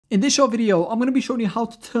In this short video, I'm going to be showing you how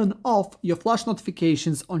to turn off your flash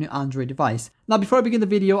notifications on your Android device. Now, before I begin the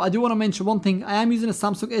video, I do want to mention one thing. I am using a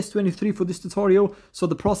Samsung S23 for this tutorial, so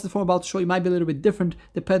the process I'm about to show you might be a little bit different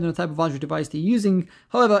depending on the type of Android device you're using.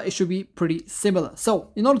 However, it should be pretty similar.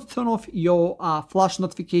 So, in order to turn off your flash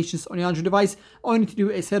notifications on your Android device, all you need to do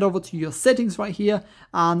is head over to your settings right here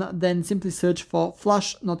and then simply search for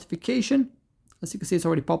flash notification. As you can see, it's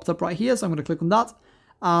already popped up right here, so I'm going to click on that.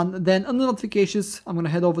 And then under notifications, I'm going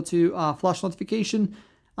to head over to flash notification.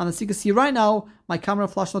 And as you can see right now, my camera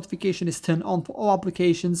flash notification is turned on for all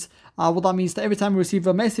applications. What that means that every time I receive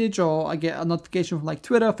a message or I get a notification from like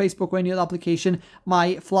Twitter, Facebook, or any other application,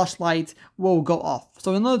 my flashlight will go off.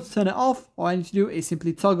 So in order to turn it off, all I need to do is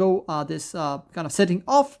simply toggle this kind of setting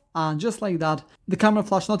off. And just like that, the camera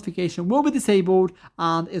flash notification will be disabled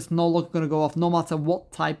and it's no longer going to go off no matter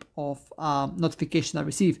what type of notification I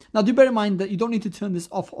receive. Now, do bear in mind that you don't need to turn this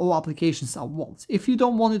off all applications at once. If you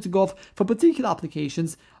don't want it to go off for particular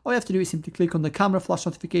applications, all you have to do is simply click on the camera flash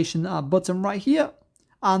notification button right here,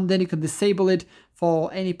 and then you can disable it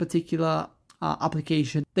for any particular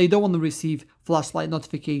application they don't want to receive flashlight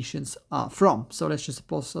notifications from. So let's just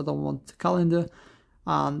suppose I don't want calendar,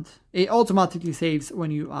 and it automatically saves when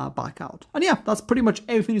you back out. And yeah, that's pretty much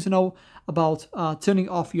everything you need to know about turning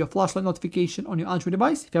off your flashlight notification on your Android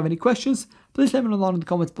device. If you have any questions, please let me know down in the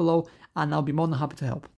comments below, and I'll be more than happy to help.